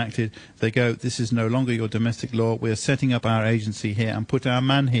it to be enacted. They go, this is no longer your domestic law. We are setting up our agency here and put our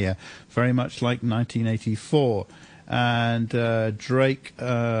man here, very much like 1984. And Drake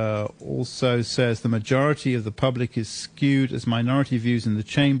also says the majority of the public is skewed as minority views in the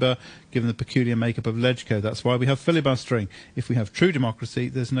chamber, given the peculiar makeup of LegCo. That's why we have filibustering. If we have true democracy,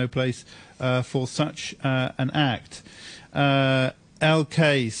 there's no place for such an act.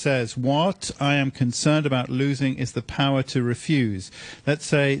 LK says, what I am concerned about losing is the power to refuse. Let's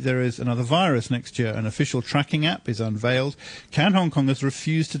say there is another virus next year. An official tracking app is unveiled. Can Hong Kongers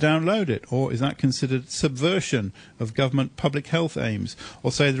refuse to download it? Or is that considered subversion of government public health aims?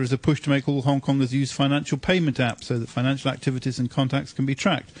 Or say there is a push to make all Hong Kongers use financial payment apps so that financial activities and contacts can be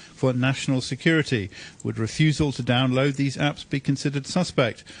tracked for national security. Would refusal to download these apps be considered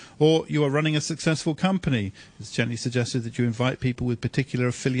suspect? Or you are running a successful company. It's gently suggested that you invite people with particular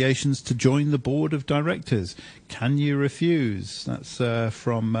affiliations to join the board of directors. Can you refuse? That's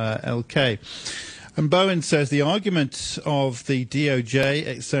from LK. And Bowen says the argument of the DOJ,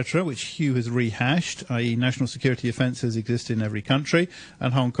 etc., which Hugh has rehashed, i.e. national security offences exist in every country,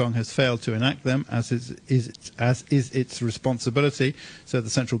 and Hong Kong has failed to enact them, as is its responsibility, so the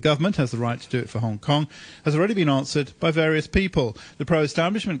central government has the right to do it for Hong Kong, has already been answered by various people. The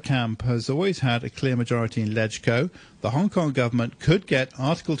pro-establishment camp has always had a clear majority in LegCo. The Hong Kong government could get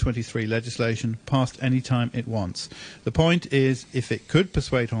Article 23 legislation passed any time it wants. The point is, if it could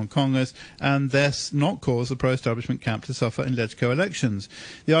persuade Hong Kongers and thus not cause the pro-establishment camp to suffer in LegCo elections.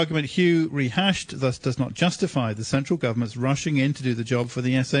 The argument Hugh rehashed thus does not justify the central government's rushing in to do the job for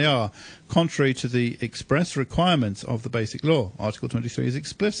the SAR, contrary to the express requirements of the Basic Law. Article 23 is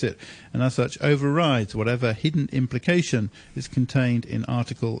explicit and as such overrides whatever hidden implication is contained in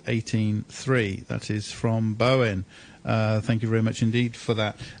Article 18.3. That is from Bowen. Thank you very much indeed for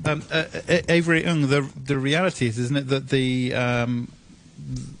that. Avery Ng, the reality is, isn't it, that the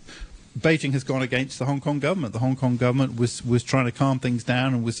Beijing has gone against the Hong Kong government. The Hong Kong government was trying to calm things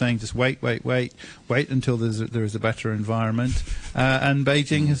down and was saying just wait until there is a better environment. And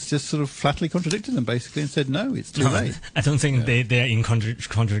Beijing has just sort of flatly contradicted them, basically, and said, no, it's too late. I don't think they are in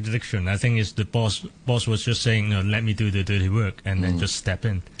contradiction. I think it's the boss was just saying, no, let me do the dirty work, and then just step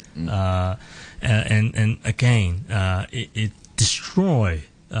in. And again, it destroy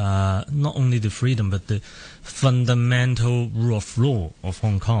not only the freedom but the fundamental rule of law of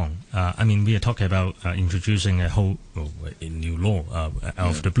Hong Kong. I mean, we are talking about introducing a new law out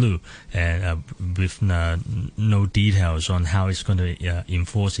of the blue, and with no details on how it's going to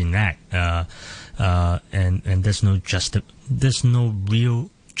enforce enact. And there's no real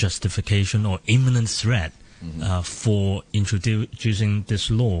justification or imminent threat for introducing this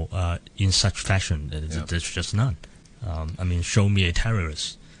law in such fashion. There's just none. I mean, show me a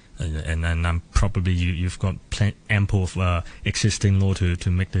terrorist, and I'm probably you've got ample of existing law to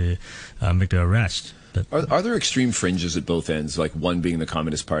make the arrest. But are there extreme fringes at both ends, like one being the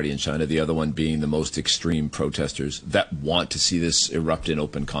Communist Party in China, the other one being the most extreme protesters that want to see this erupt in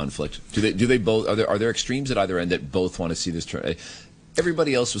open conflict? Do they both? Are there extremes at either end that both want to see this turn?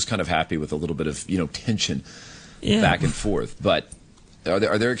 Everybody else was kind of happy with a little bit of tension back and forth, but are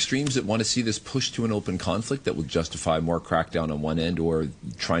there extremes that want to see this pushed to an open conflict that will justify more crackdown on one end, or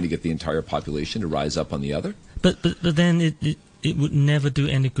trying to get the entire population to rise up on the other? But then it would never do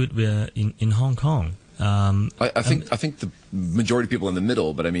any good in Hong Kong. I think the majority of people in the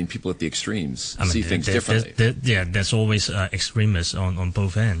middle, but I mean people at the extremes see things differently. There's always extremists on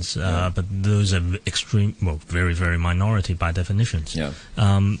both ends, but those are very, very minority by definitions. Yeah.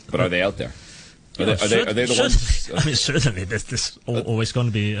 But are they out there? Are they the ones? I mean, certainly there's always going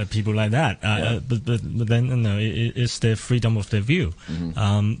to be people like that. But then it's their freedom of their view.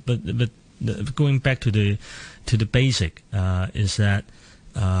 But going back to the basic is that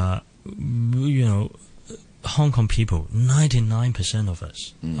Hong Kong people, 99% of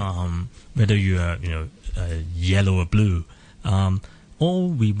us, whether you are yellow or blue, all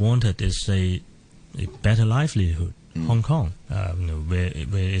we wanted is a better livelihood. Hong Kong, where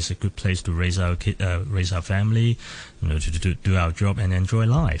it's a good place to raise our family, to do our job and enjoy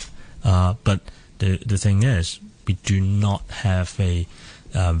life. But the thing is, we do not have a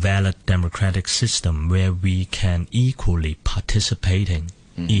valid democratic system where we can equally participating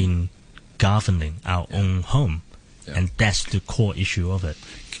in governing our own home, and that's the core issue of it.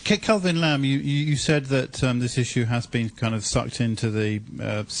 Kelvin Lam, you said that this issue has been kind of sucked into the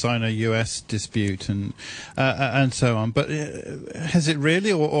Sino-US dispute and so on. But has it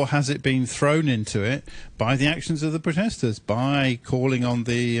really, or has it been thrown into it by the actions of the protesters, by calling on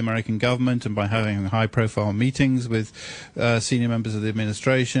the American government and by having high-profile meetings with senior members of the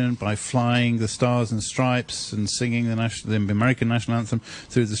administration, by flying the Stars and Stripes and singing the American national anthem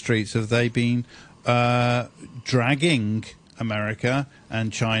through the streets? Have they been dragging America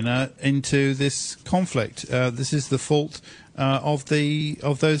and China into this conflict? This is the fault of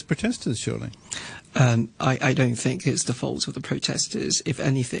those protesters, surely. I don't think it's the fault of the protesters. If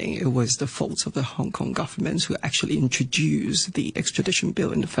anything, it was the fault of the Hong Kong government who actually introduced the extradition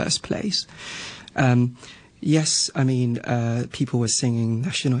bill in the first place. Yes, I mean, people were singing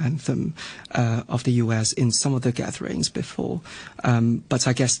national anthem of the US in some of the gatherings before, but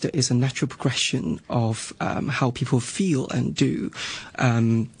I guess there is a natural progression of how people feel and do,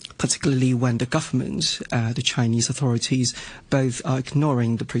 particularly when the government, the Chinese authorities, both are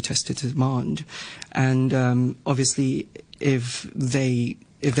ignoring the protester demand. And obviously, if they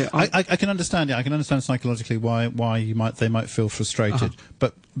I can understand it. I can understand psychologically why they might feel frustrated,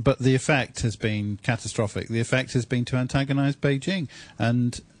 but the effect has been catastrophic. The effect has been to antagonise Beijing,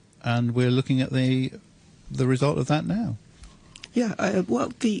 and we're looking at the result of that now. Yeah,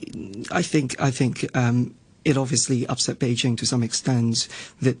 well, I think it obviously upset Beijing to some extent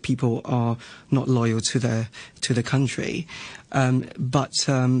that people are not loyal to the country. But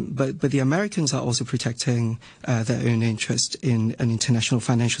the Americans are also protecting their own interest in an international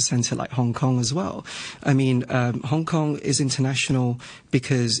financial center like Hong Kong as well. I mean, Hong Kong is international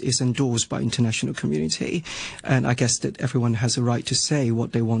because it's endorsed by international community, and I guess that everyone has a right to say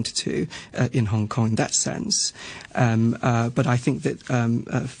what they want to in Hong Kong in that sense. But I think that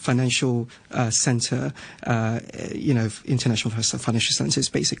financial center, international financial center is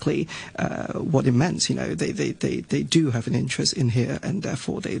basically what it meant. They do have an interest in here, and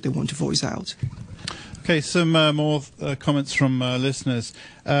therefore they want to voice out. Okay, some more comments from listeners.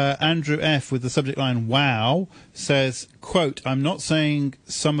 Andrew F. with the subject line "Wow" says, quote, "I'm not saying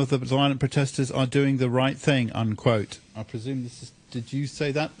some of the violent protesters are doing the right thing," unquote. I presume this is... Did you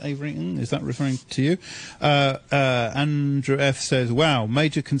say that, Avery? Is that referring to you? Andrew F. says, "Wow,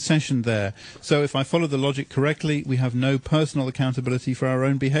 major concession there. So if I follow the logic correctly, we have no personal accountability for our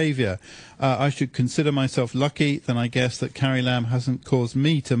own behaviour. I should consider myself lucky, then I guess that Carrie Lam hasn't caused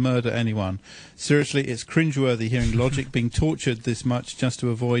me to murder anyone. Seriously, it's cringeworthy hearing logic being tortured this much just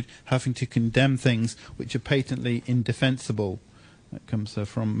to avoid having to condemn things which are patently indefensible." That comes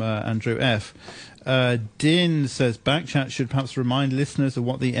from Andrew F. Din says, "Backchat should perhaps remind listeners of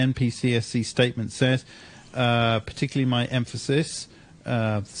what the NPCSC statement says, particularly my emphasis."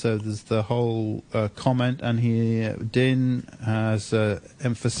 So there's the whole comment, and here Din has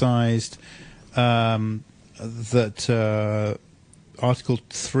emphasised that Article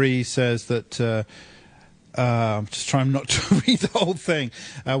 3 says that... I'm just trying not to read the whole thing.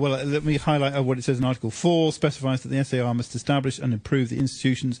 Well, let me highlight what it says in Article 4, specifies that the SAR must establish and improve the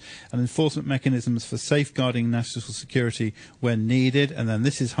institutions and enforcement mechanisms for safeguarding national security when needed. And then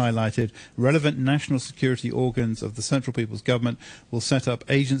this is highlighted: relevant national security organs of the Central People's Government will set up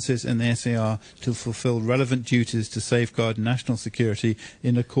agencies in the SAR to fulfil relevant duties to safeguard national security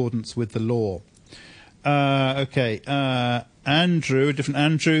in accordance with the law. Andrew, a different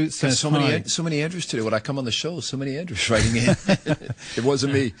Andrew, says so many Andrews today. When I come on the show, so many Andrews writing in. It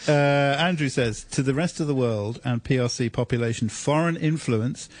wasn't me. Andrew says, "To the rest of the world and PRC population, foreign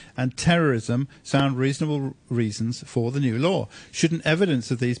influence and terrorism sound reasonable reasons for the new law. Shouldn't evidence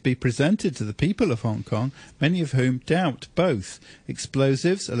of these be presented to the people of Hong Kong, many of whom doubt both?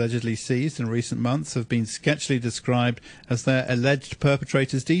 Explosives allegedly seized in recent months have been sketchily described as their alleged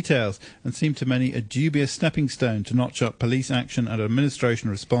perpetrators' details and seem to many a dubious stepping stone to notch up police action and administration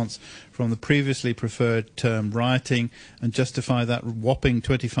response from the previously preferred term rioting and justify that whopping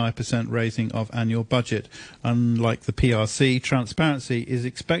 25% raising of annual budget. Unlike the PRC, transparency is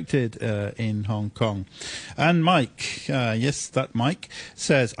expected in Hong Kong." And Mike, yes, that Mike,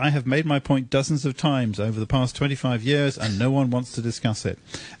 says, "I have made my point dozens of times over the past 25 years and no one wants to discuss it.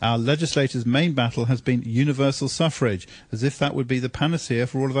 Our legislators' main battle has been universal suffrage, as if that would be the panacea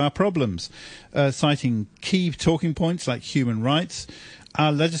for all of our problems." Citing key talking points like human rights,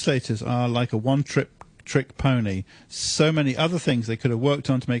 "Our legislators are like a one-trick trick pony. So many other things they could have worked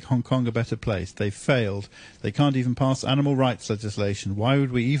on to make Hong Kong a better place. They failed. They can't even pass animal rights legislation. Why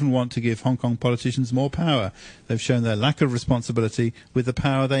would we even want to give Hong Kong politicians more power? They've shown their lack of responsibility with the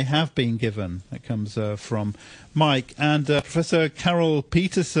power they have been given. That comes from Mike. And Professor Carol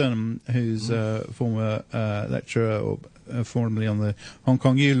Peterson, who's a former lecturer or formerly on the Hong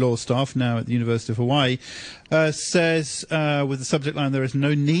Kong U law staff, now at the University of Hawaii, says, with the subject line, there is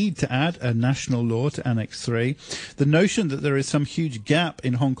no need to add a national law to Annex 3. The notion that there is some huge gap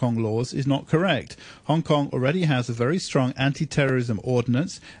in Hong Kong laws is not correct. Hong Kong already has a very strong anti-terrorism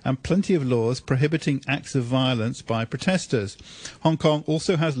ordinance and plenty of laws prohibiting acts of violence by protesters. Hong Kong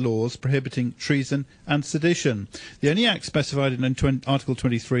also has laws prohibiting treason and sedition. The only acts specified in Article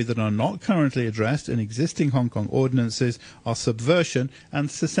 23 that are not currently addressed in existing Hong Kong ordinances are subversion and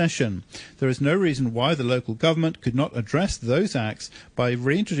secession. There is no reason why the local government could not address those acts by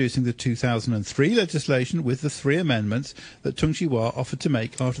reintroducing the 2003 legislation with the 3 amendments that Tung Chee-hwa offered to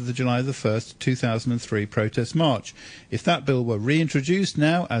make after the July the 1st, 2003 protest march. If that bill were reintroduced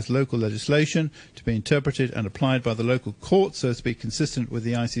now as local legislation to be interpreted and applied by the local court so as to be consistent with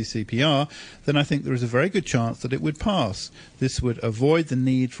the ICCPR, then I think there is a very good chance that it would pass. This would avoid the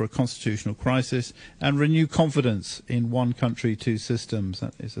need for a constitutional crisis and renew confidence in one country, two systems.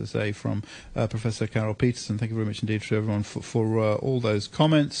 That is a say from Professor Carol Peterson. Thank you very much indeed to everyone for all those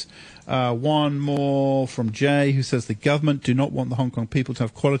comments. One more from Jay, who says the government do not want the Hong Kong people to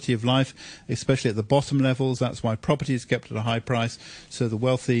have quality of life, especially at the bottom levels. That's why property is kept at a high price, so the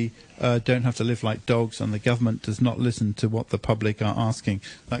wealthy don't have to live like dogs, and the government does not listen to what the public are asking.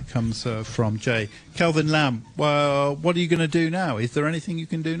 That comes from Jay. Kelvin Lam, what are you going to do now? Is there anything you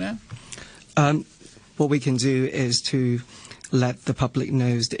can do now? What we can do is to let the public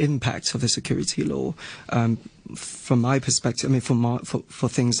know the impact of the security law. From my perspective, I mean, for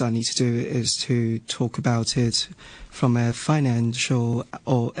things I need to do is to talk about it from a financial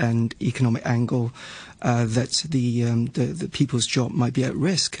and economic angle, that the people's job might be at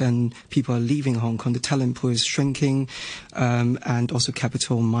risk and people are leaving Hong Kong. The talent pool is shrinking, and also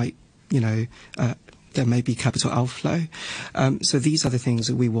capital might, there may be capital outflow. So these are the things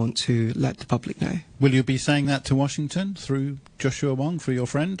that we want to let the public know. Will you be saying that to Washington through Joshua Wong, through your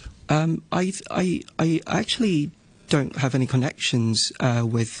friend? I actually don't have any connections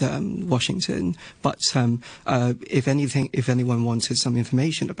with Washington, but if anyone wanted some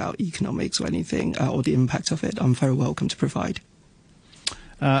information about economics or anything, or the impact of it, I'm very welcome to provide.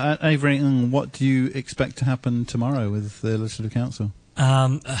 Avery, what do you expect to happen tomorrow with the Legislative Council?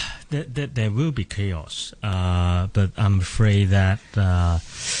 There will be chaos, but I'm afraid that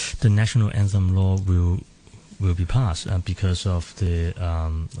the national anthem law will be passed because of the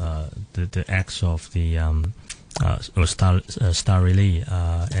acts of the Starry Lee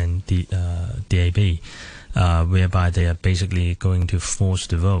and the DAB, whereby they are basically going to force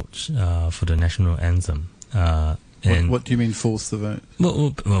the votes for the national anthem. What do you mean force the vote?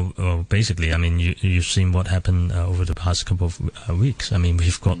 Well, basically, I mean, you've seen what happened over the past couple of weeks. I mean,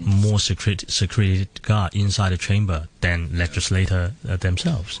 we've got more security guard inside the chamber than legislators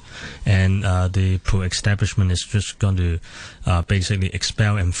themselves. And the pro-establishment is just going to basically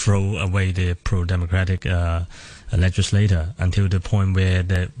expel and throw away the pro-democratic legislator until the point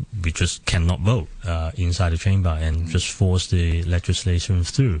where we just cannot vote inside the chamber and just force the legislation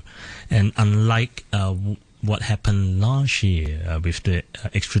through. And unlike what happened last year with the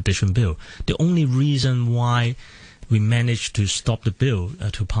extradition bill, the only reason why we managed to stop the bill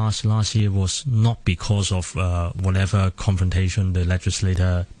to pass last year was not because of whatever confrontation the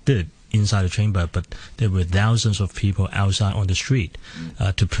legislator did inside the chamber, but there were thousands of people outside on the street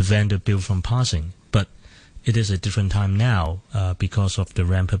to prevent the bill from passing. But it is a different time now because of the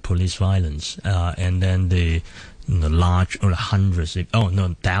rampant police violence, and then the large or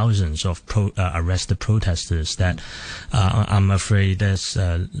thousands of arrested protesters that I'm afraid there's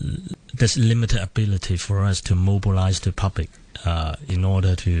limited ability for us to mobilize the public in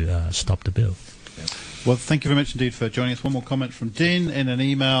order to stop the bill. Well, thank you very much indeed for joining us. One more comment from Din in an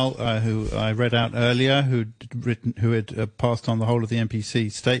email who I read out earlier, who had passed on the whole of the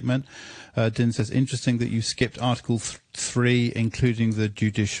MPC statement. Din says, interesting that you skipped Article 3, including the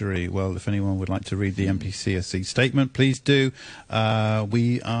judiciary. Well, if anyone would like to read the MPCSC statement, please do.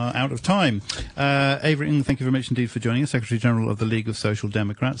 We are out of time. Avery Ng, thank you very much indeed for joining us, Secretary General of the League of Social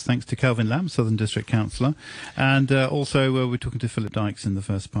Democrats. Thanks to Kelvin Lam, Southern District Councillor. And also we're talking to Philip Dykes in the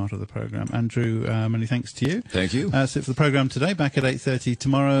first part of the programme. Andrew, many thanks to you. Thank you. That's it for the programme today. Back at 8:30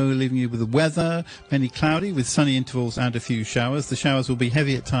 tomorrow, leaving you with the weather, mainly cloudy with sunny intervals and a few showers. The showers will be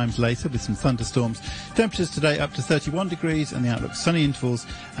heavy at times later with some thunderstorms. Temperatures today up to 31. 21 degrees, and the outlook sunny intervals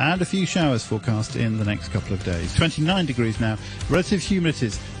and a few showers forecast in the next couple of days. 29 degrees now, relative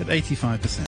humidities at 85%.